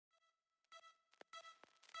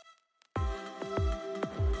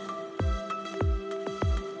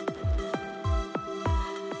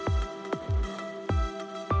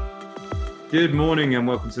Good morning and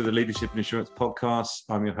welcome to the Leadership and Insurance Podcast.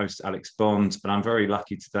 I'm your host, Alex Bond, and I'm very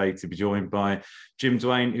lucky today to be joined by Jim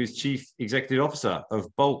Dwane, who's Chief Executive Officer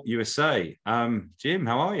of Bolt USA. Jim,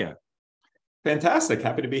 how are you? Fantastic.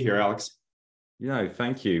 Happy to be here, Alex.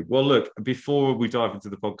 Thank you. Well, look, before we dive into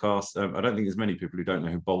the podcast, I don't think there's many people who don't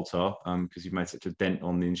know who Bolt are because you've made such a dent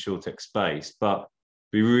on the insurtech space, but it'd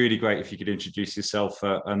be really great if you could introduce yourself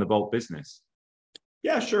and the Bolt business.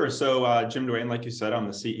 Yeah, sure. So Jim Dwane, like you said, I'm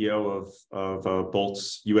the CEO of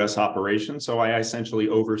Bolt's U.S. operations. So I essentially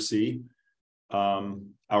oversee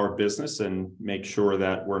our business and make sure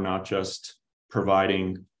that we're not just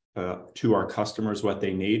providing to our customers what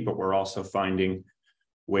they need, but we're also finding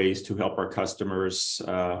ways to help our customers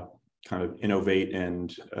kind of innovate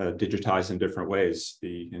and digitize in different ways.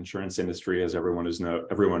 The insurance industry, as everyone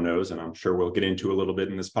knows, and I'm sure we'll get into a little bit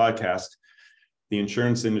in this podcast, the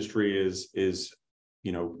insurance industry is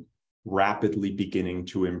rapidly beginning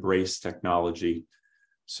to embrace technology.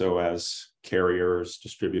 So as carriers,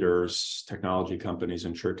 distributors, technology companies,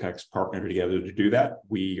 insurtechs partner together to do that,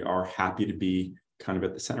 we are happy to be kind of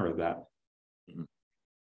at the center of that.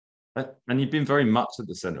 And you've been very much at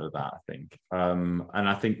the center of that, I think. And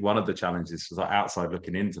I think one of the challenges for outside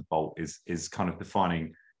looking into Bolt is kind of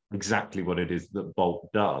defining exactly what it is that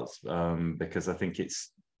Bolt does, because I think it's,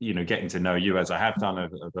 getting to know you as I have done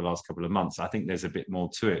over the last couple of months, I think there's a bit more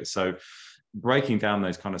to it. So breaking down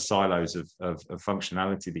those kind of silos of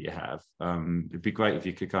functionality that you have, it'd be great if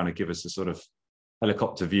you could kind of give us a sort of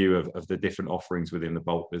helicopter view of the different offerings within the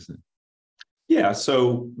Bolt business. Yeah,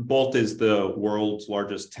 so Bolt is the world's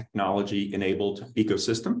largest technology-enabled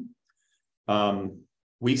ecosystem.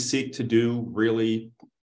 We seek to do really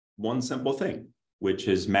one simple thing, which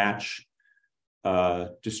is match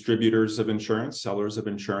distributors of insurance, sellers of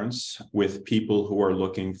insurance, with people who are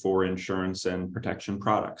looking for insurance and protection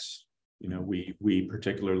products. We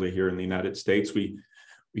particularly here in the United States, we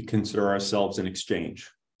consider ourselves an exchange,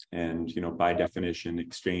 and by definition,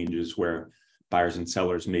 exchange is where buyers and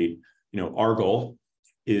sellers meet. Our goal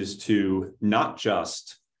is to not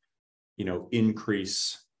just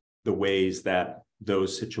increase the ways that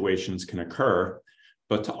those situations can occur,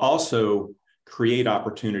 but to also create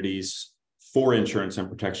opportunities for insurance and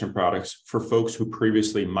protection products for folks who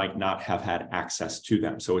previously might not have had access to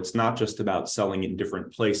them. So it's not just about selling in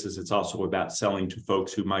different places. It's also about selling to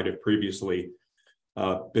folks who might have previously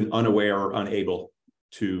been unaware or unable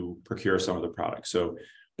to procure some of the products. So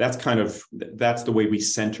that's the way we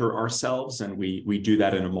center ourselves. And we do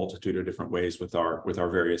that in a multitude of different ways with our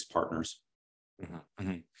various partners.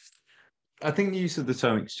 Mm-hmm. I think the use of the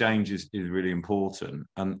term exchange is really important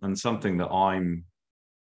and something that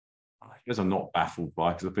I guess I'm not baffled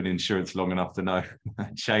by, because I've been in insurance long enough to know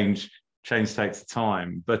change takes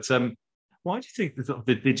time. But why do you think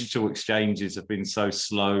the digital exchanges have been so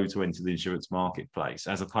slow to enter the insurance marketplace,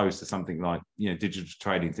 as opposed to something like digital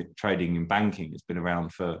trading in banking has been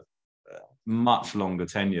around for much longer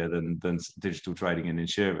tenure than digital trading in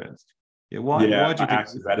insurance? Why do you think?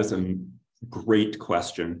 Actually, that is a great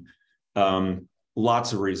question.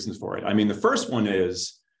 Lots of reasons for it. I mean, the first one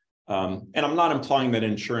is, and I'm not implying that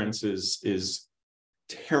insurance is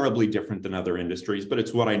terribly different than other industries, but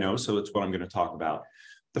it's what I know, so it's what I'm going to talk about.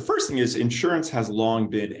 The first thing is insurance has long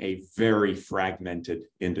been a very fragmented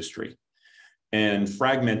industry. And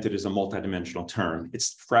fragmented is a multidimensional term.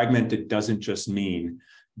 It's fragmented doesn't just mean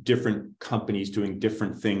different companies doing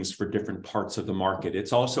different things for different parts of the market.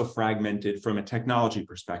 It's also fragmented from a technology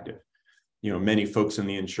perspective. Many folks in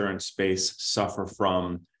the insurance space suffer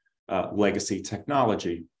from legacy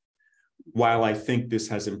technology. While I think this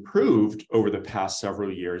has improved over the past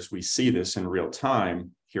several years, we see this in real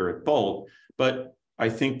time here at Bolt, but I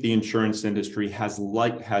think the insurance industry has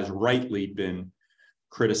rightly been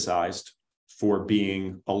criticized for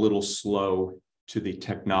being a little slow to the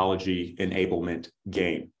technology enablement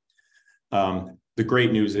game. The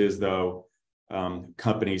great news is, though,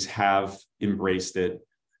 companies have embraced it,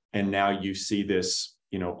 and now you see this,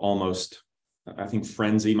 almost, I think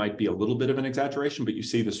frenzy might be a little bit of an exaggeration, but you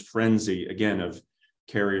see this frenzy again of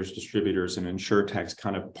carriers, distributors, and insurtechs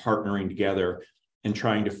kind of partnering together and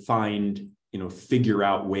trying to figure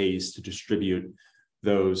out ways to distribute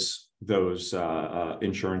those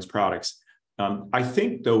insurance products. I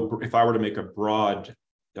think, though, if I were to make a broad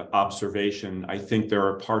observation, I think there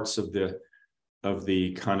are parts of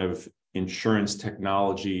the kind of insurance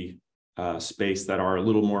technology space that are a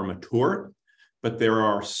little more mature, but there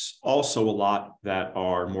are also a lot that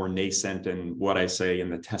are more nascent and what I say in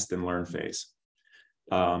the test and learn phase.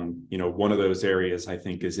 One of those areas I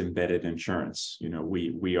think is embedded insurance.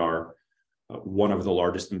 We are one of the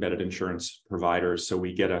largest embedded insurance providers, so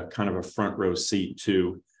we get a kind of a front row seat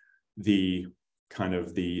to the kind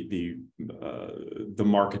of the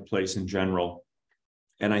marketplace in general.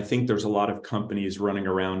 And I think there's a lot of companies running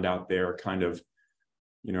around out there kind of,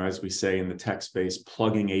 as we say in the tech space,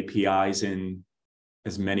 plugging APIs in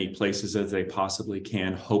as many places as they possibly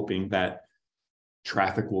can, hoping that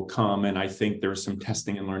traffic will come. And I think there's some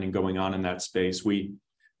testing and learning going on in that space. We've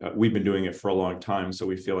been doing it for a long time, so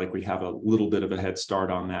we feel like we have a little bit of a head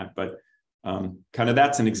start on that. But kind of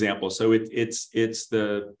that's an example. So it's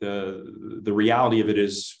the reality of it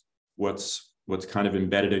is what's kind of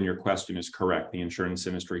embedded in your question is correct. The insurance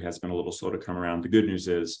industry has been a little slow to come around. The good news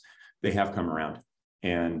is they have come around,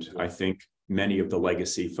 and I think many of the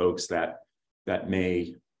legacy folks that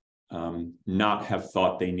may not have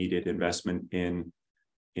thought they needed investment in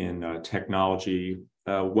technology,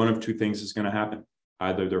 one of two things is going to happen.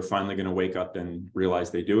 Either they're finally going to wake up and realize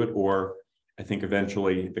they do it, or I think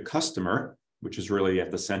eventually the customer, which is really at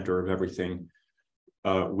the center of everything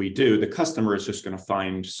we do, the customer is just going to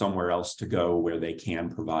find somewhere else to go where they can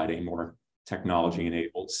provide a more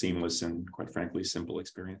technology-enabled, seamless, and quite frankly, simple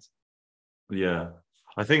experience. Yeah,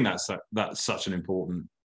 I think that's such an important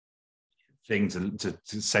thing to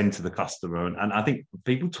send to the customer, and I think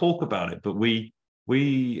people talk about it, but we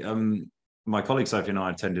my colleague Sophie and I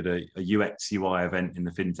attended a UX UI event in the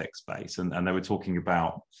fintech space, and they were talking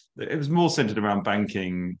about, it was more centered around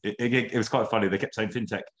banking. It was quite funny. They kept saying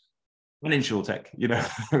fintech and insurtech,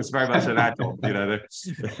 it was very much an add-on,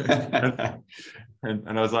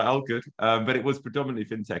 and I was like, oh, good. But it was predominantly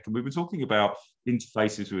fintech. And we were talking about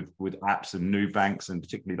interfaces with apps and new banks, and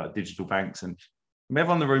particularly like digital banks. And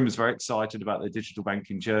everyone in the room was very excited about their digital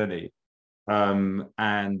banking journey.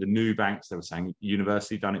 And the new banks, they were saying,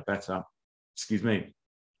 university done it better. Excuse me.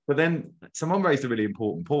 But then someone raised a really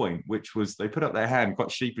important point, which was they put up their hand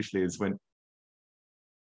quite sheepishly as went,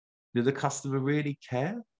 did the customer really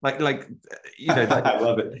care? Like I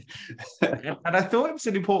love it. And I thought it was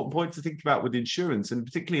an important point to think about with insurance, and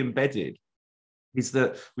particularly embedded, is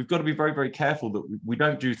that we've got to be very, very careful that we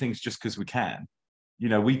don't do things just because we can.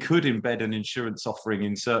 We could embed an insurance offering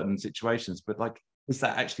in certain situations, but does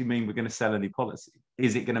that actually mean we're going to sell any policy?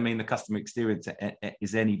 Is it going to mean the customer experience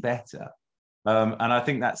is any better? And I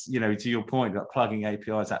think that's, to your point, that plugging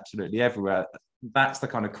APIs absolutely everywhere. That's the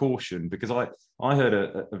kind of caution, because I heard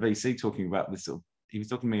a VC talking about this. He was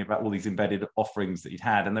talking to me about all these embedded offerings that he'd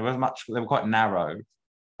had, and they were quite narrow.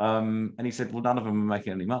 And he said, well, none of them were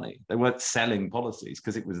making any money. They weren't selling policies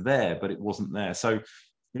because it was there, but it wasn't there. So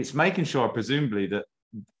it's making sure, presumably, that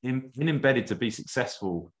in embedded to be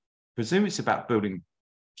successful, presume it's about building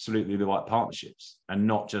absolutely the right partnerships and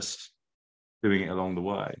not just doing it along the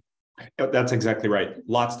way. That's exactly right.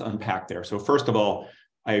 Lots to unpack there. So first of all,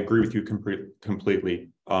 I agree with you completely.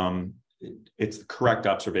 It's the correct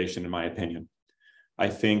observation, in my opinion. I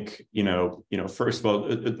think, first of all,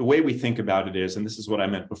 the way we think about it is, and this is what I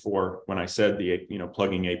meant before when I said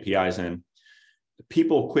plugging APIs in,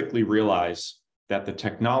 people quickly realize that the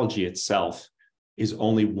technology itself is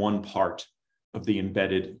only one part of the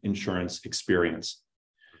embedded insurance experience.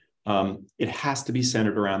 It has to be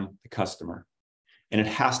centered around the customer. And it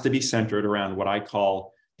has to be centered around what I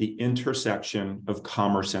call the intersection of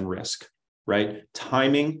commerce and risk, right?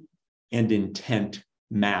 Timing and intent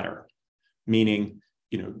matter. Meaning,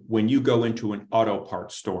 when you go into an auto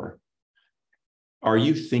parts store, are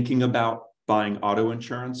you thinking about buying auto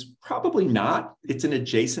insurance? Probably not. It's an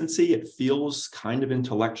adjacency. It feels kind of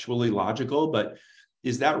intellectually logical, but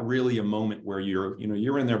is that really a moment where you're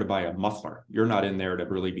in there to buy a muffler? You're not in there to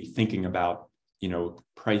really be thinking about,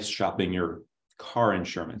 price shopping your car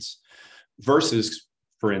insurance. Versus,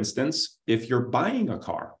 for instance, if you're buying a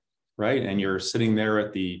car, right, and you're sitting there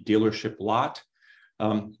at the dealership lot,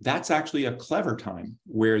 that's actually a clever time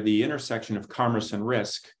where the intersection of commerce and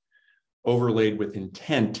risk overlaid with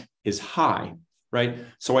intent is high, right?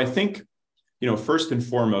 So I think, first and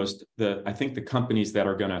foremost, I think the companies that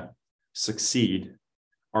are going to succeed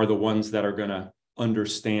are the ones that are going to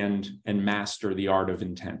understand and master the art of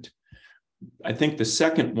intent. I think the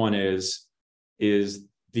second one is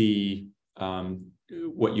the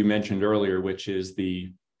what you mentioned earlier, which is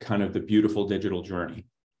the kind of the beautiful digital journey,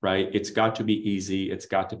 right? It's got to be easy. It's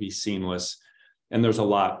got to be seamless. And there's a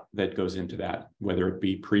lot that goes into that, whether it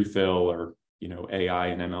be pre-fill or, AI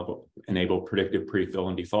and ML enabled predictive pre-fill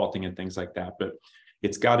and defaulting and things like that. But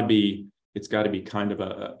it's got to be kind of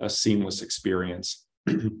a seamless experience.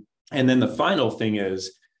 And then the final thing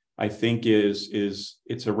is, I think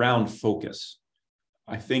it's around focus.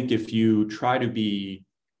 I think if you try to be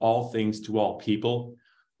all things to all people,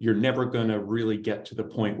 you're never going to really get to the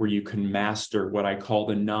point where you can master what I call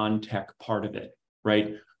the non-tech part of it,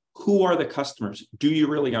 right? who are the customers? Do you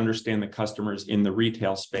really understand the customers in the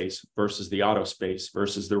retail space versus the auto space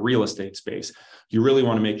versus the real estate space? You really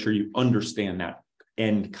want to make sure you understand that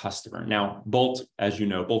end customer. Now, Bolt, as you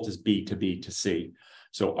know, Bolt is B to B to C.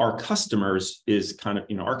 So our customers is kind of,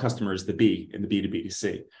 our customer is the B in the B to B to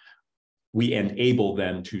C. We enable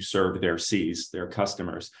them to serve their Cs, their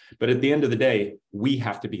customers. But at the end of the day, we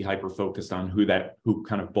have to be hyper-focused on who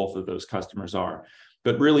kind of both of those customers are.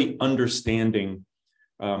 But really understanding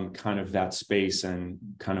kind of that space and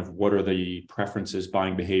kind of what are the preferences,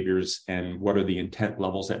 buying behaviors, and what are the intent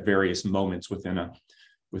levels at various moments within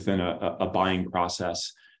a buying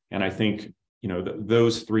process. And I think,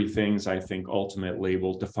 those three things, I think, ultimately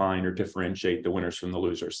will define or differentiate the winners from the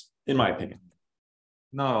losers, in my opinion.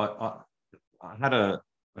 No, I had a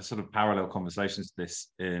sort of parallel conversation to this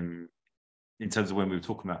in terms of when we were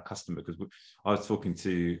talking about customer, because I was talking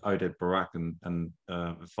to Oded Barak and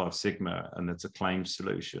Five Sigma, and it's a claim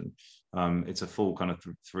solution. It's a full kind of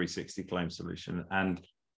 360 claim solution. And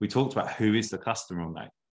we talked about who is the customer on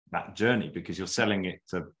that journey, because you're selling it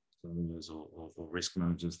to owners or risk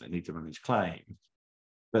managers that need to manage claims.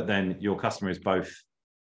 But then your customer is both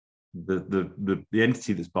the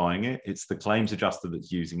entity that's buying it, it's the claims adjuster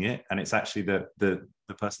that's using it, and it's actually the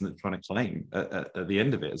person that's trying to claim at the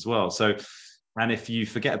end of it as well. So, and if you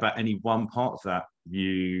forget about any one part of that,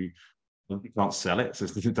 you can't sell it, so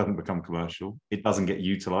it doesn't become commercial. It doesn't get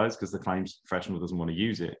utilized because the claims professional doesn't want to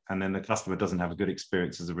use it, and then the customer doesn't have a good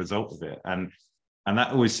experience as a result of it. And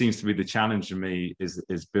that always seems to be the challenge to me is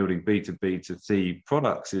building B2B to C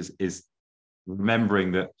products is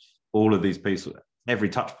remembering that all of these people, every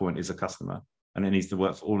touch point is a customer, and it needs to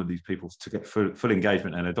work for all of these people to get full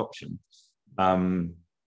engagement and adoption.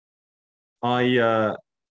 I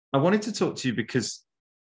wanted to talk to you because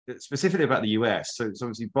specifically about the US. So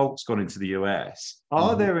obviously Bolt's gone into the US.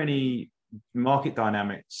 Are there any market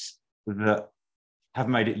dynamics that have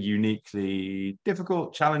made it uniquely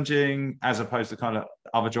difficult, challenging, as opposed to kind of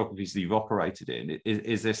other geographies that you've operated in?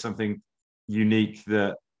 Is there something unique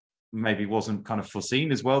that maybe wasn't kind of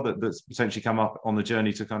foreseen as well that's potentially come up on the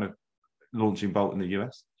journey to kind of launching Bolt in the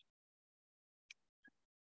US?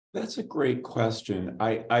 That's a great question.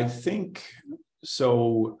 I think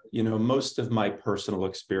so. Most of my personal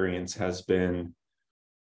experience has been,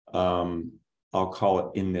 I'll call it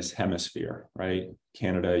in this hemisphere, right?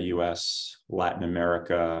 Canada, US, Latin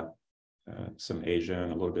America, some Asia,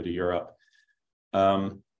 and a little bit of Europe.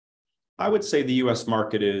 I would say the US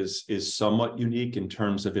market is somewhat unique in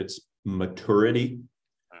terms of its maturity,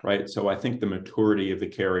 right? So I think the maturity of the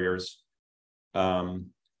carriers in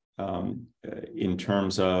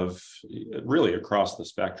terms of really across the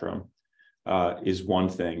spectrum is one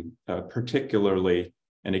thing, particularly,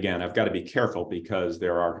 and again, I've got to be careful because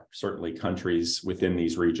there are certainly countries within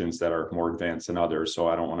these regions that are more advanced than others, so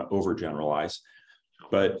I don't want to overgeneralize.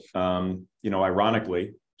 But,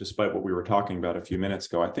 ironically, despite what we were talking about a few minutes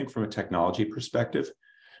ago, I think from a technology perspective,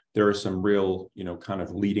 there are some real, kind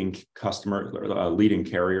of leading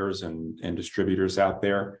carriers and distributors out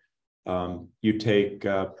there. You take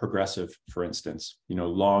Progressive, for instance,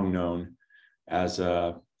 long known as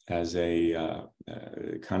a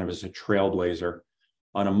trailblazer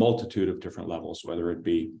on a multitude of different levels, whether it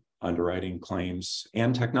be underwriting, claims,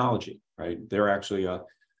 and technology, right? They're actually a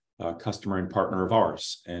customer and partner of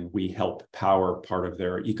ours, and we help power part of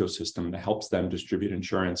their ecosystem that helps them distribute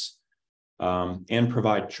insurance and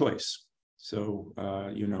provide choice. So,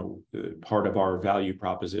 part of our value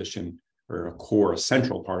proposition, or a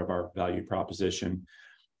central part of our value proposition,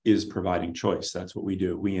 is providing choice. That's what we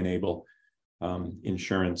do. We enable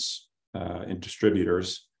insurance and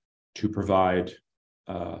distributors to provide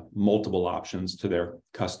multiple options to their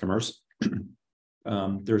customers.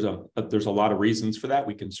 There's a lot of reasons for that.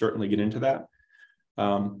 We can certainly get into that.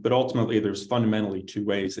 But ultimately, there's fundamentally two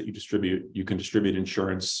ways that you can distribute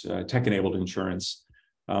insurance, tech-enabled insurance.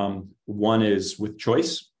 One is with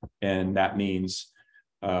choice, and that means,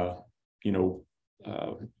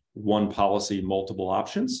 one policy, multiple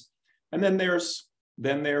options. And then there is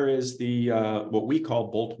the what we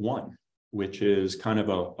call Bolt One, which is kind of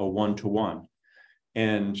a one-to-one.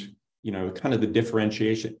 And kind of the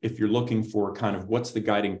differentiation, if you're looking for kind of what's the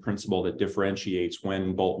guiding principle that differentiates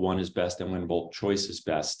when Bolt One is best and when Bolt Choice is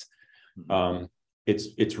best,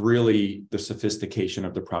 it's really the sophistication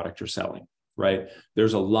of the product you're selling, right?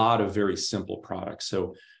 There's a lot of very simple products.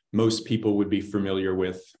 So most people would be familiar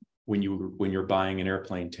with when you're buying an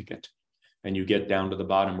airplane ticket and you get down to the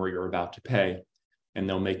bottom where you're about to pay, and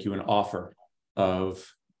they'll make you an offer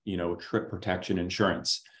of, trip protection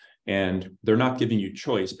insurance. And they're not giving you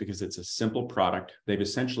choice because it's a simple product. They've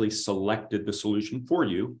essentially selected the solution for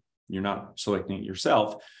you. You're not selecting it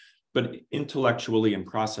yourself, but intellectually and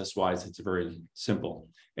process-wise, it's very simple.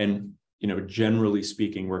 And, generally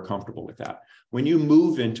speaking, we're comfortable with that. When you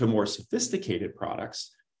move into more sophisticated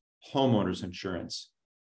products, homeowners insurance,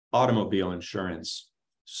 automobile insurance,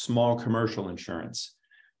 small commercial insurance,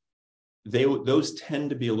 those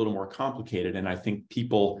tend to be a little more complicated. And I think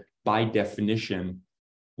people, by definition,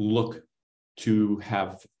 look to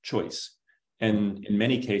have choice. And in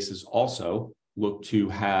many cases also look to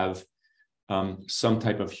have some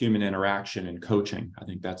type of human interaction and coaching. I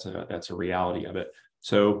think that's a reality of it.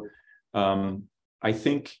 So I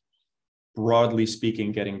think, broadly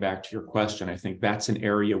speaking, getting back to your question, I think that's an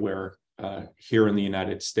area where here in the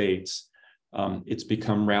United States, it's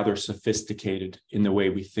become rather sophisticated in the way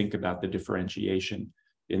we think about the differentiation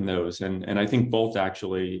in those. And I think Bolt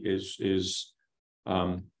actually is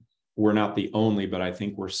we're not the only, but I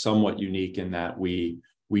think we're somewhat unique in that we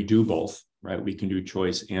do both, right? We can do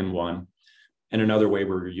choice and one. And another way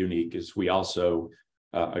we're unique is we also,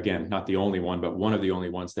 again, not the only one, but one of the only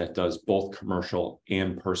ones that does both commercial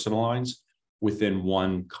and personal lines within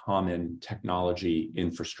one common technology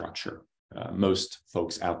infrastructure. Most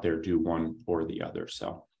folks out there do one or the other.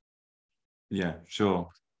 So, yeah, sure.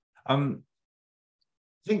 I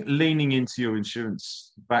think leaning into your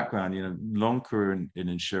insurance background, long career in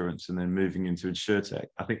insurance and then moving into insurtech,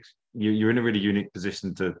 I think you're in a really unique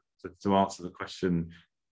position to answer the question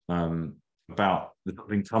about the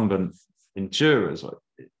incumbent insurers.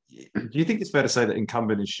 Do you think it's fair to say that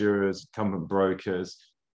incumbent insurers, incumbent brokers,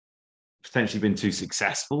 potentially been too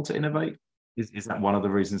successful to innovate? Is that one of the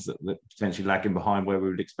reasons that potentially lagging behind where we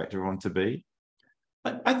would expect everyone to be?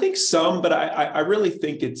 I think some, but I really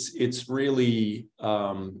think it's really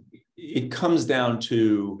it comes down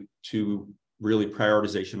to really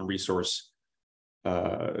prioritization and resource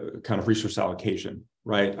kind of resource allocation,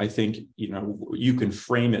 right? I think you can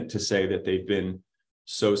frame it to say that they've been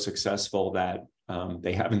so successful that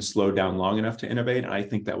they haven't slowed down long enough to innovate, and I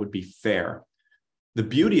think that would be fair. The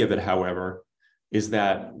beauty of it, however, is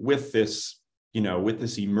that with this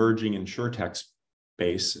emerging insurtech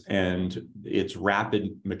space and its rapid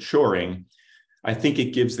maturing, I think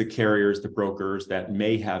it gives the carriers, the brokers that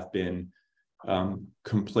may have been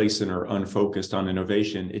complacent or unfocused on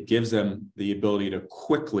innovation, it gives them the ability to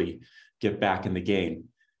quickly get back in the game.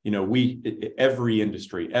 Every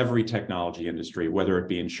industry, every technology industry, whether it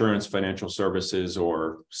be insurance, financial services,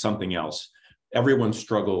 or something else, everyone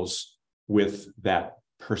struggles with that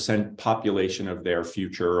percent population of their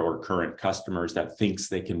future or current customers that thinks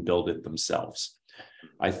they can build it themselves.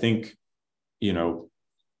 I think,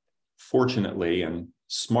 fortunately and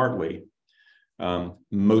smartly,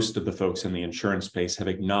 most of the folks in the insurance space have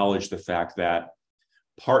acknowledged the fact that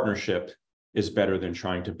partnership is better than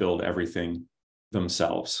trying to build everything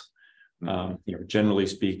themselves. Generally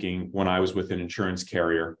speaking, when I was with an insurance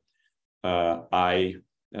carrier, I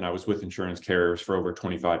was with insurance carriers for over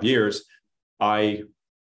 25 years.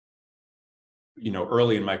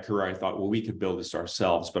 Early in my career, I thought, well, we could build this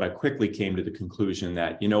ourselves. But I quickly came to the conclusion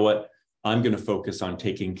that, I'm going to focus on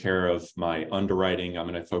taking care of my underwriting. I'm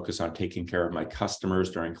going to focus on taking care of my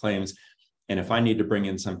customers during claims. And if I need to bring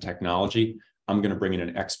in some technology, I'm going to bring in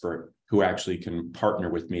an expert who actually can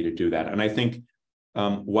partner with me to do that. And I think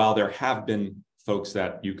while there have been folks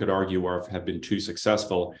that you could argue have been too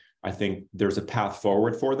successful, I think there's a path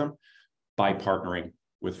forward for them by partnering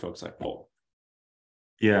with folks like Bolt.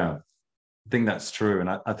 Yeah, I think that's true. And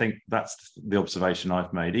I think that's the observation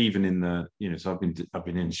I've made, even in so I've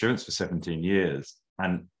been in insurance for 17 years.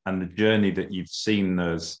 And the journey that you've seen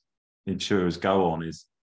those insurers go on is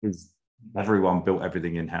everyone built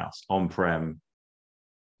everything in-house, on-prem.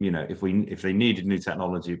 If they needed new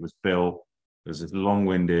technology, it was built. It was this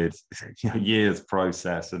long-winded years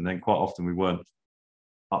process. And then quite often we weren't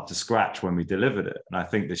up to scratch when we delivered it. And I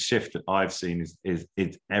think the shift that I've seen is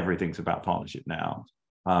everything's about partnership now.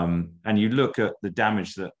 And you look at the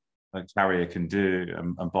damage that a carrier can do,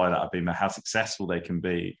 and by that I mean how successful they can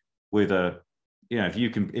be with if you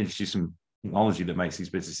can introduce some technology that makes these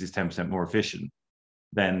businesses 10% more efficient,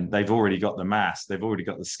 then they've already got the mass, they've already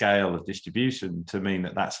got the scale of distribution to mean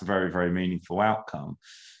that that's a very, very meaningful outcome.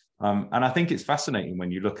 And I think it's fascinating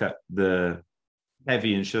when you look at the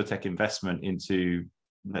heavy insurtech investment into,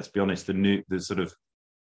 let's be honest, the sort of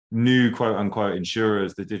new quote unquote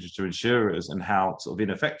insurers, the digital insurers, and how sort of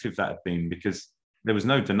ineffective that had been, because there was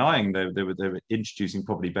no denying they were introducing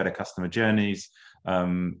probably better customer journeys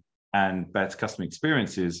and better customer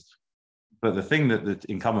experiences. But the thing that the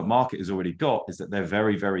incumbent market has already got is that they're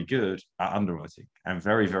very, very good at underwriting and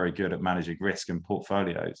very, very good at managing risk and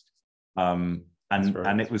portfolios. And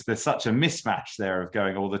there's such a mismatch there of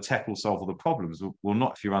going, oh, the tech will solve all the problems. Well,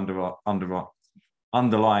 not if you're underwriting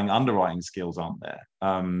underlying underwriting skills aren't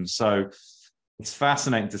there. So it's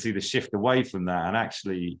fascinating to see the shift away from that. And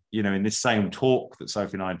actually, in this same talk that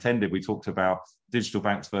Sophie and I attended, we talked about digital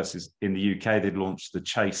banks versus in the UK, they'd launched the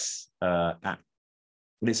Chase app.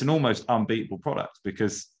 And it's an almost unbeatable product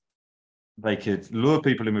because they could lure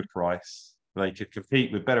people in with price. They could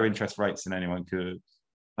compete with better interest rates than anyone could.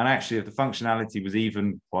 And actually, if the functionality was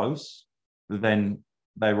even close, then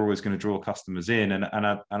they were always going to draw customers in. And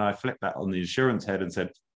I flipped that on the insurance head and said,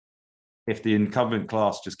 if the incumbent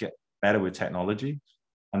class just get better with technology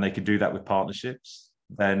and they could do that with partnerships,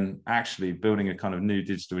 then actually building a kind of new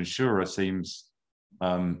digital insurer seems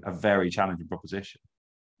a very challenging proposition.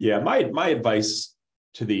 Yeah, my advice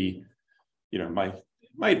to the,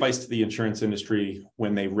 my advice to the insurance industry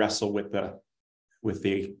when they wrestle with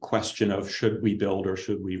the question of should we build or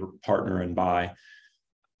should we partner and buy,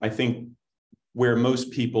 I think where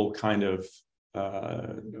most people kind of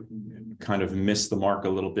miss the mark a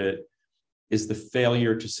little bit is the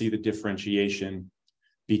failure to see the differentiation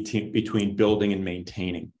between building and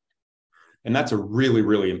maintaining. And that's a really,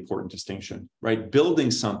 really important distinction, right? Building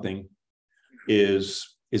something is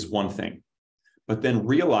one thing, but then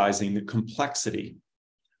realizing the complexity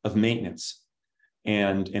of maintenance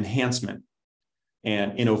and enhancement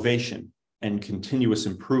and innovation and continuous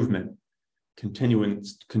improvement,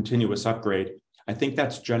 continuous upgrade, I think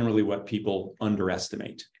that's generally what people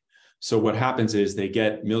underestimate. So what happens is they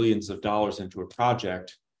get millions of dollars into a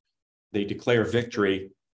project, they declare victory,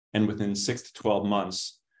 and within 6 to 12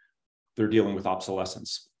 months, they're dealing with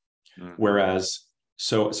obsolescence. Mm-hmm. Whereas,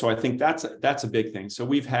 so I think that's a big thing. So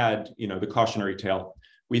we've had, the cautionary tale.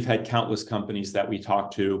 We've had countless companies that we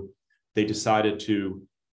talked to. They decided to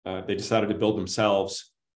build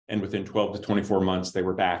themselves, and within 12 to 24 months, they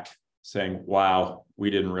were back saying, "Wow, we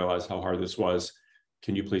didn't realize how hard this was.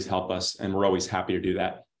 Can you please help us?" And we're always happy to do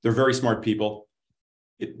that. They're very smart people.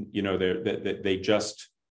 They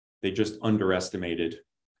just underestimated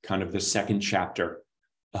kind of the second chapter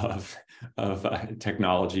of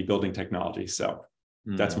technology, building technology. So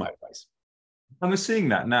that's my advice. And we're seeing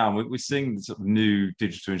that now. We're seeing sort of new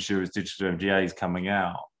digital insurers, digital MGAs coming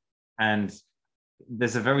out, and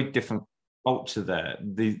there's a very different culture there.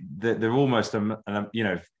 They're almost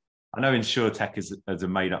I know insurtech is a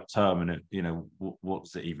made-up term, and what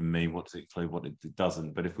does it even mean? What does it include? What it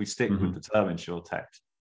doesn't? But if we stick with the term insurtech,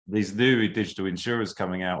 these new digital insurers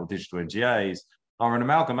coming out, or digital NGAs, are an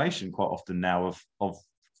amalgamation quite often now of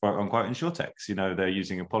quote-unquote insurtechs. They're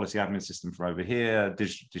using a policy admin system from over here,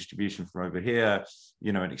 digital distribution from over here,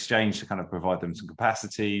 an exchange to kind of provide them some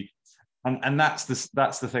capacity, and that's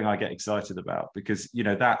the thing I get excited about, because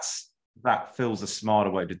that feels a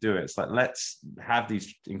smarter way to do it. It's like, let's have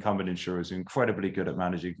these incumbent insurers who are incredibly good at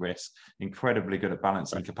managing risk, incredibly good at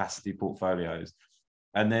balancing capacity portfolios,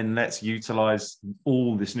 and then let's utilize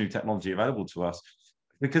all this new technology available to us.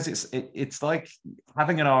 Because it's like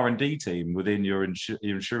having an R&D team within your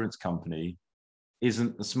insurance company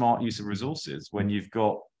isn't a smart use of resources when you've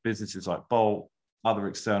got businesses like Bolt, other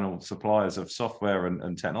external suppliers of software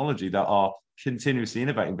and technology that are continuously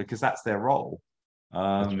innovating, because that's their role.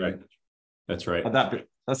 That's right.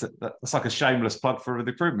 That's like a shameless plug for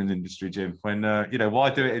the recruitment industry, Jim. When why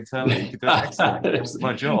do it internally? You could do it externally. It's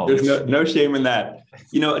my job. There's no shame in that.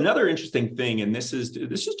 Another interesting thing, and this is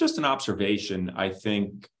just an observation, I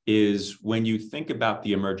think, is when you think about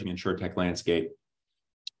the emerging insurtech landscape,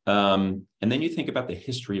 and then you think about the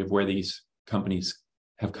history of where these companies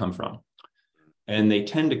have come from, and they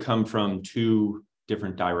tend to come from two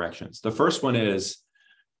different directions. The first one is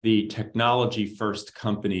the technology-first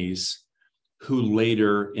companies who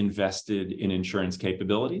later invested in insurance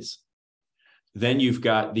capabilities. Then you've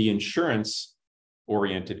got the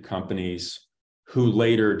insurance-oriented companies who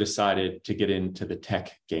later decided to get into the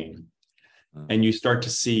tech game. And you start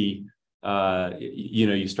to see,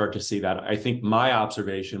 that. I think my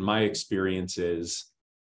observation, my experience is,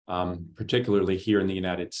 particularly here in the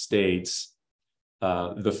United States,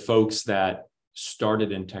 the folks that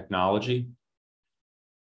started in technology,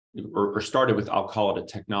 or started with, I'll call it a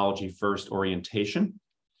technology first orientation,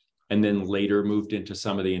 and then later moved into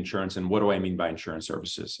some of the insurance. And what do I mean by insurance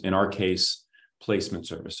services? In our case, placement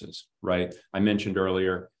services, right? I mentioned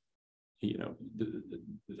earlier,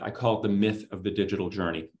 I call it the myth of the digital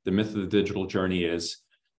journey. The myth of the digital journey is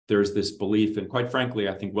there's this belief, and quite frankly,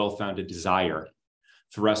 I think well-founded desire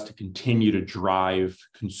for us to continue to drive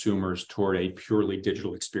consumers toward a purely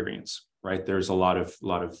digital experience, right? There's a lot of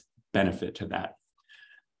benefit to that.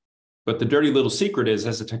 But the dirty little secret is,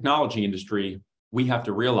 as a technology industry, we have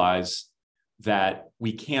to realize that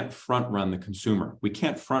we can't front run the consumer. We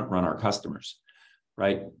can't front run our customers,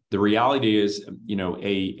 right? The reality is,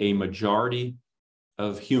 a majority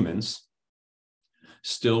of humans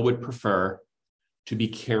still would prefer to be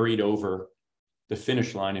carried over the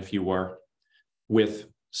finish line, if you were, with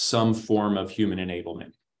some form of human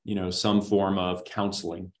enablement, some form of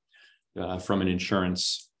counseling from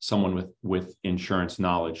someone with insurance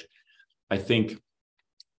knowledge. I think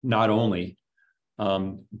not only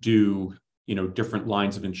do different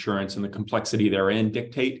lines of insurance and the complexity therein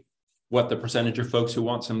dictate what the percentage of folks who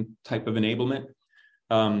want some type of enablement,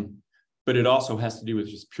 but it also has to do with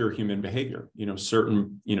just pure human behavior.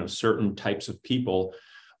 Certain types of people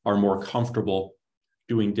are more comfortable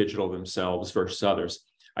doing digital themselves versus others.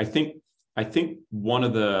 I think one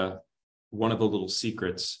of the little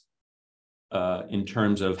secrets in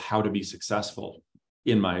terms of how to be successful,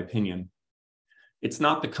 in my opinion, it's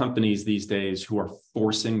not the companies these days who are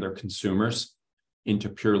forcing their consumers into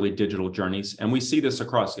purely digital journeys. And we see this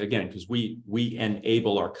across, again, because we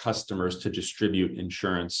enable our customers to distribute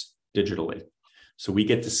insurance digitally. So we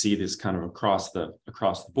get to see this kind of across the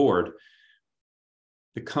board.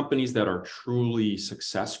 The companies that are truly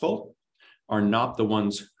successful are not the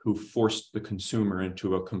ones who forced the consumer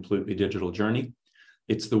into a completely digital journey.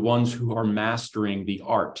 It's the ones who are mastering the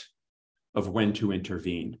art of when to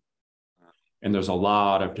intervene. And there's a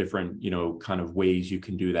lot of different, kind of ways you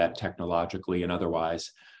can do that technologically and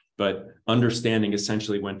otherwise. But understanding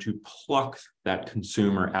essentially when to pluck that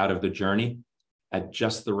consumer out of the journey at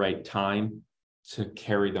just the right time to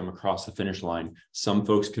carry them across the finish line. Some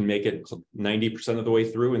folks can make it 90% of the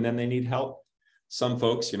way through and then they need help. Some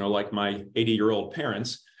folks, like my 80-year-old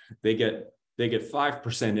parents, they get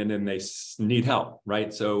 5% in and they need help,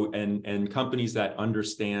 right? So, and companies that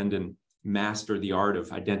understand and master the art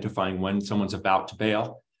of identifying when someone's about to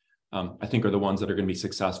bail, I think are the ones that are going to be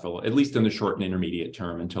successful, at least in the short and intermediate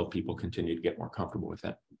term, until people continue to get more comfortable with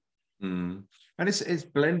it. Mm. And it's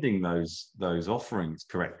blending those offerings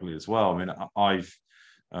correctly as well. I mean,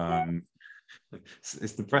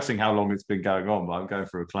 it's depressing how long it's been going on, but I'm going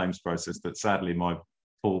through a claims process that sadly my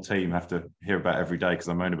full team have to hear about every day because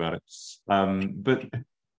I moan about it.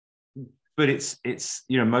 But it's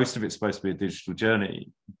most of it's supposed to be a digital journey,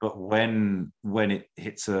 but when it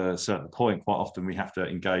hits a certain point, quite often we have to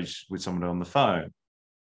engage with someone on the phone.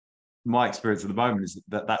 My experience at the moment is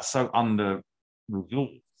that that's so under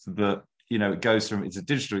resourced that it goes from, it's a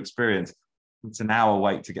digital experience, it's an hour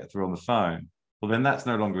wait to get through on the phone. Well, then that's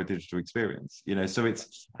no longer a digital experience, so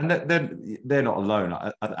it's, and they're not alone.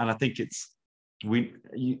 And I think it's,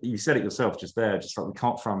 you said it yourself just there, just like we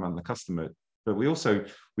can't front run the customer, but we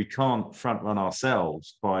can't front run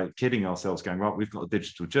ourselves by kidding ourselves going, right, we've got a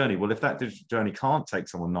digital journey. Well, if that digital journey can't take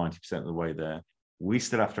someone 90% of the way there, we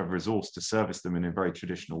still have to have a resource to service them in a very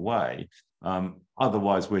traditional way.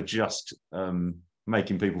 Otherwise, we're just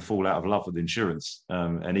making people fall out of love with insurance,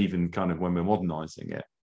 and even kind of when we're modernizing it.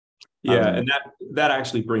 Yeah, and that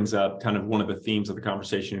actually brings up kind of one of the themes of the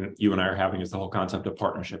conversation you and I are having, is the whole concept of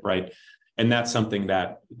partnership, right? And that's something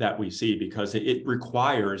that we see, because it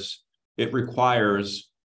requires really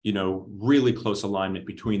close alignment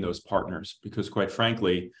between those partners, because quite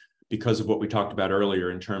frankly, because of what we talked about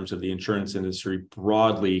earlier in terms of the insurance industry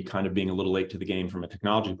broadly kind of being a little late to the game from a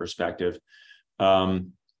technology perspective,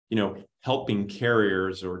 helping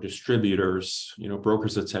carriers or distributors,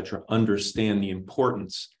 brokers, et cetera, understand the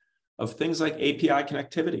importance of things like API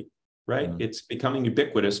connectivity, right? Mm-hmm. It's becoming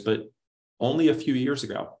ubiquitous, but only a few years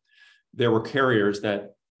ago, there were carriers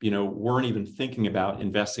that, weren't even thinking about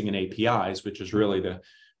investing in APIs, which is really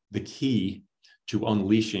the key to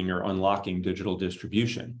unleashing or unlocking digital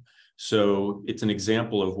distribution. So it's an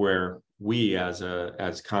example of where we, as a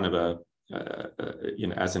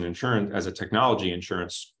technology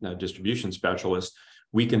insurance distribution specialist,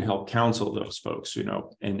 we can help counsel those folks,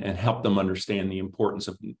 and help them understand the importance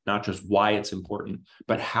of not just why it's important,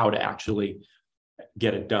 but how to actually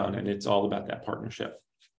get it done. And it's all about that partnership.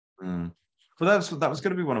 Mm. Well, that was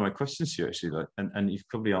going to be one of my questions to you, actually, and you've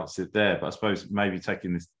probably answered it there. But I suppose maybe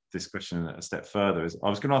taking this question a step further is, I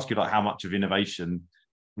was going to ask you how much of innovation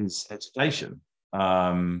is education,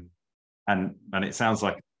 and it sounds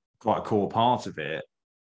like quite a core part of it.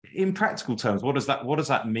 In practical terms, what does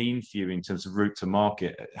that mean for you in terms of route to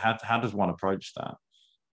market? How does one approach that?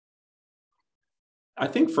 I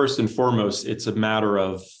think first and foremost, it's a matter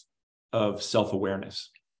of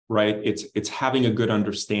self-awareness, right? It's having a good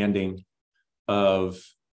understanding of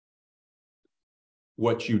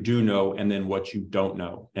what you do know and then what you don't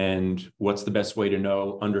know. And what's the best way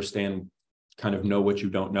to understand, kind of know what you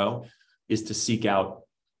don't know, is to seek out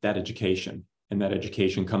that education. And that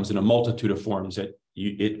education comes in a multitude of forms.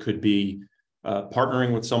 It could be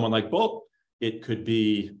partnering with someone like Bolt. It could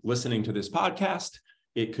be listening to this podcast.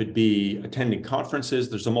 It could be attending conferences.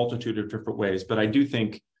 There's a multitude of different ways, but I do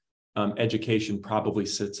think education probably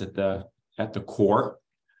sits at the core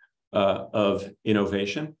of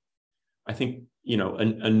innovation. I think, you know,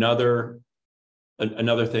 another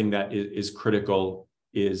thing that is critical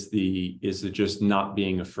is the just not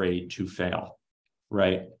being afraid to fail,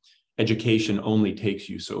 right? Education only takes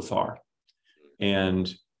you so far,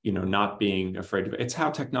 and, you know, not being afraid of it. It's how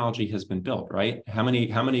technology has been built, right? How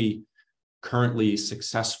many currently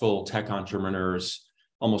successful tech entrepreneurs,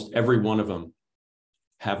 almost every one of them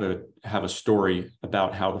have a story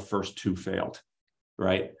about how the first two failed,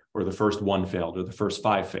 right? Or the first one failed, or the first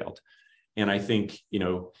five failed. And I think, you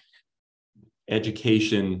know,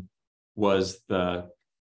 education was the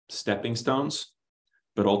stepping stones,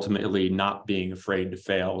 but ultimately not being afraid to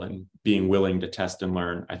fail and being willing to test and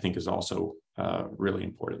learn, I think, is also really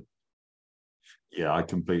important. Yeah, I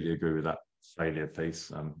completely agree with that failure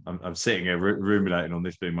piece. I'm sitting here ruminating on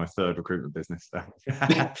this being my third recruitment business.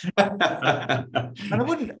 And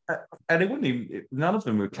it wouldn't even, none of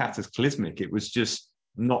them were cataclysmic. It was just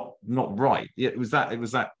not right. It was that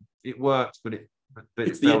it worked, but it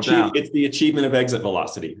fell down. It's the achievement of exit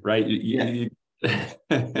velocity, right?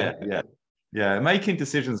 Yeah. Making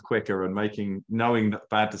decisions quicker and knowing that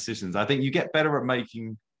bad decisions. I think you get better at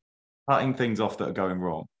cutting things off that are going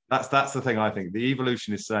wrong. That's the thing. I think the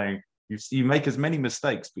evolution is saying you make as many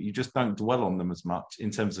mistakes, but you just don't dwell on them as much,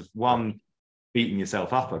 in terms of, one, beating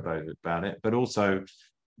yourself up about it, but also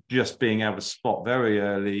just being able to spot very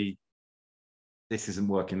early, this isn't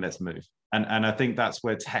working, let's move. And I think that's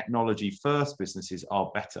where technology first businesses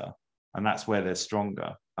are better, and that's where they're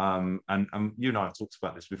stronger. And you and I have talked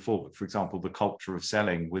about this before, but for example, the culture of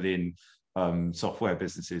selling within software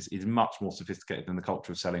businesses is much more sophisticated than the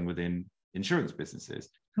culture of selling within insurance businesses.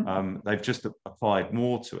 They've just applied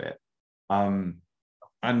more to it. I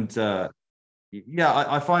find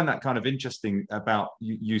that kind of interesting about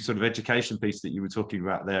you sort of education piece that you were talking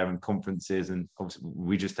about there, and conferences. And obviously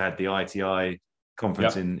we just had the ITI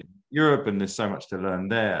conference in Europe, and there's so much to learn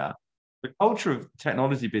there. The culture of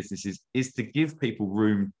technology businesses is to give people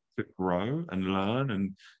room to grow and learn.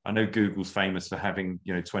 And I know Google's famous for having,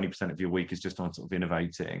 20% of your week is just on sort of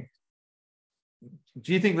innovating.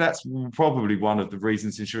 Do you think that's probably one of the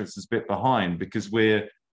reasons insurance is a bit behind? Because we're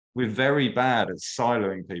very bad at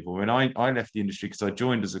siloing people. I mean, I left the industry because I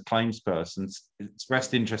joined as a claims person,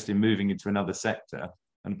 expressed interest in moving into another sector,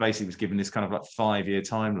 and basically was given this kind of like 5-year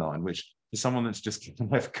timeline, which for someone that's just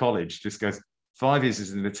left college just goes, 5 years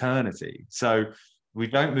is an eternity. So we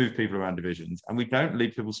don't move people around divisions, and we don't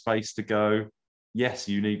leave people space to go, yes,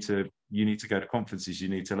 you need to go to conferences, you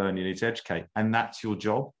need to learn, you need to educate, and that's your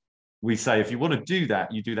job. We say, if you want to do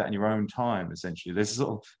that, you do that in your own time, essentially. There's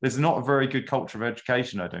not a very good culture of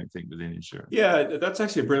education, I don't think, within insurance. Yeah, that's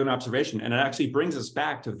actually a brilliant observation. And it actually brings us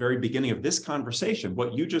back to the very beginning of this conversation.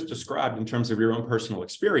 What you just described in terms of your own personal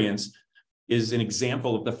experience is an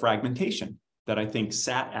example of the fragmentation that I think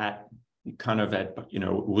was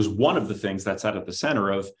one of the things that sat at the center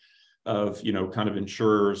of kind of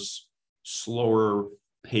insurers' slower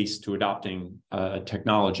pace to adopting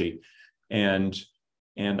technology. And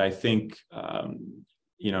I think,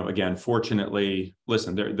 again, fortunately,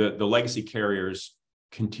 listen, the legacy carriers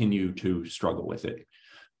continue to struggle with it.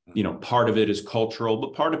 Part of it is cultural,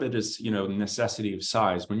 but part of it is, necessity of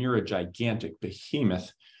size. When you're a gigantic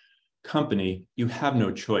behemoth company, you have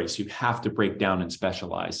no choice. You have to break down and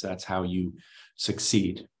specialize. That's how you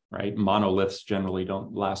succeed, right? Monoliths generally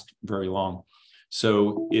don't last very long.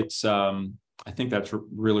 So it's, I think that's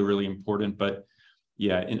really, really important. But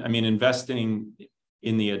yeah, investing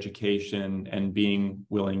in the education and being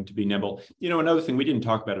willing to be nimble. Another thing, we didn't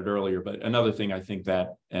talk about it earlier, but another thing I think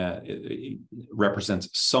that it represents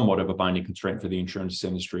somewhat of a binding constraint for the insurance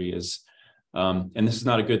industry is, and this is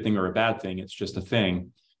not a good thing or a bad thing, it's just a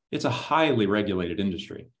thing. It's a highly regulated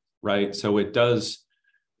industry, right? So it does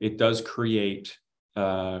create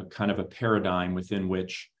kind of a paradigm within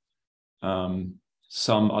which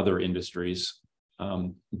some other industries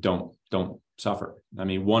don't suffer. I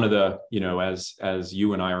mean, one of the, as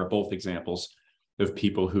you and I are both examples of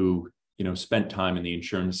people who, spent time in the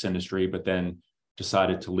insurance industry, but then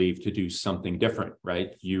decided to leave to do something different,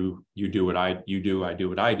 right? You do what I do, I do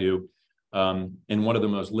what I do. And one of the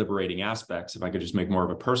most liberating aspects, if I could just make more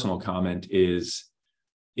of a personal comment, is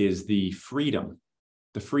the freedom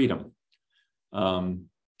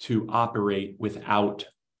to operate without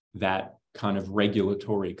that kind of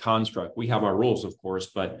regulatory construct. We have our rules, of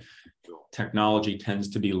course, but technology tends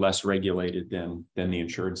to be less regulated than the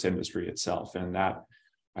insurance industry itself, and that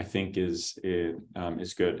I think is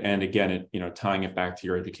good. And again, tying it back to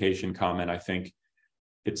your education comment, I think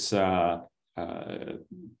it's it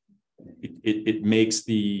makes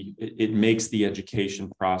the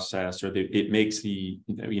education process, or it makes the,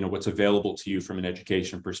 what's available to you from an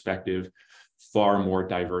education perspective far more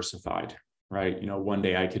diversified, right? One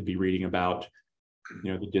day I could be reading about,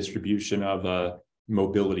 the distribution of a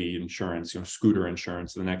mobility insurance, scooter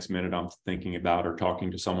insurance. The next minute I'm thinking about or talking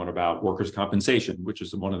to someone about workers' compensation, which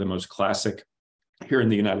is one of the most classic here in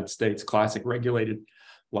the United States, classic regulated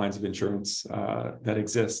lines of insurance that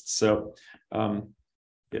exists. So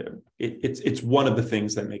it's one of the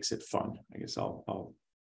things that makes it fun. I guess I'll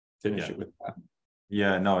finish it with that.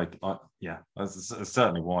 Yeah, no, that's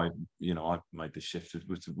certainly why I made this shift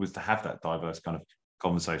was to have that diverse kind of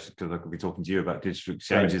conversation, because I could be talking to you about digital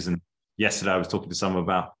exchanges, right. And yesterday I was talking to someone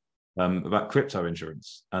about crypto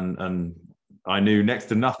insurance, and I knew next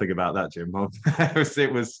to nothing about that, Jim.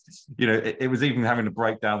 It was even having to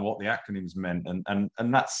break down what the acronyms meant,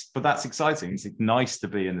 and that's exciting. It's nice to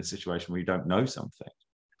be in a situation where you don't know something.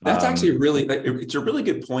 That's actually it's a really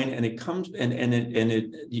good point, and it comes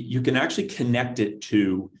and you can actually connect it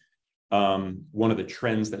to one of the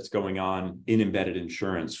trends that's going on in embedded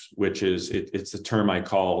insurance, which is it's a term I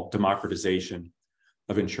call democratization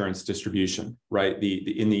of insurance distribution. Right,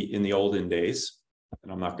 in the olden days,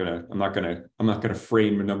 and I'm not gonna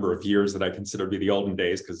frame a number of years that I consider to be the olden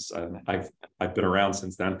days, because I've been around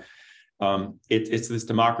since then. It's this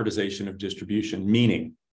democratization of distribution,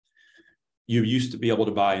 meaning you used to be able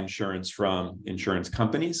to buy insurance from insurance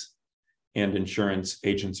companies and insurance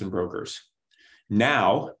agents and brokers.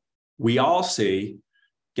 Now, we all see,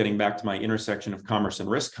 getting back to my intersection of commerce and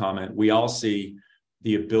risk comment, we all see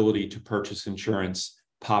the ability to purchase insurance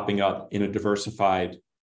popping up in a diversified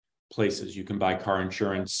places. You can buy car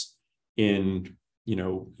insurance in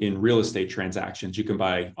real estate transactions. You can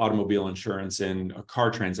buy automobile insurance in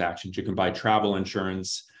car transactions. You can buy travel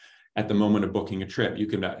insurance at the moment of booking a trip. You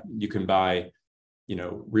can buy,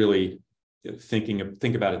 really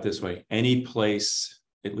think about it this way: any place,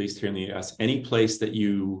 at least here in the US, any place that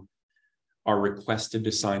you are requested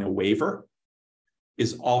to sign a waiver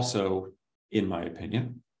is also, in my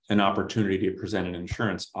opinion, an opportunity to present an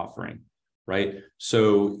insurance offering, right?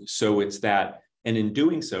 So it's that, and in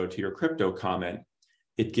doing so, to your crypto comment,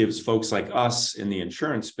 it gives folks like us in the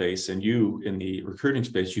insurance space and you in the recruiting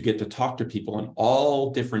space, you get to talk to people in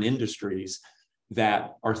all different industries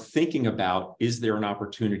that are thinking about, is there an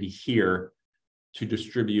opportunity here to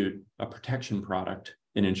distribute a protection product,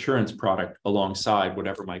 an insurance product, alongside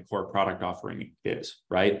whatever my core product offering is,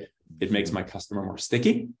 right? It makes my customer more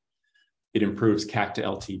sticky. It improves CAC to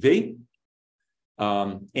LTV,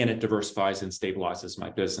 and it diversifies and stabilizes my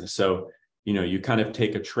business. So, you kind of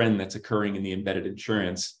take a trend that's occurring in the embedded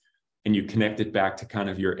insurance and you connect it back to kind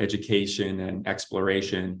of your education and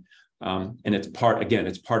exploration. And it's part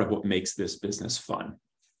of what makes this business fun.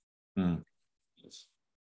 Mm.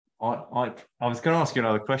 I was going to ask you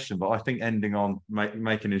another question, but I think ending on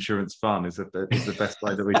making insurance fun is the best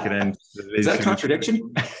way that we can end. Is that a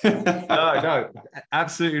contradiction? No,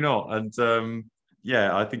 absolutely not. And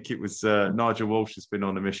I think it was Nigel Walsh has been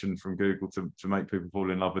on a mission from Google to make people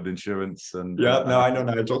fall in love with insurance. And I know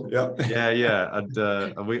Nigel. Yeah. And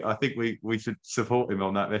I think we should support him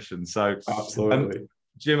on that mission. So absolutely.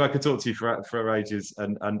 Jim, I could talk to you for ages,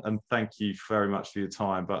 and thank you very much for your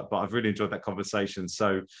time. But I've really enjoyed that conversation.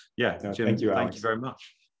 So Jim, thank you very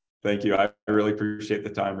much. Thank you. I really appreciate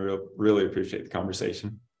the time. Really appreciate the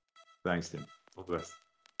conversation. Thanks, Tim. All the best.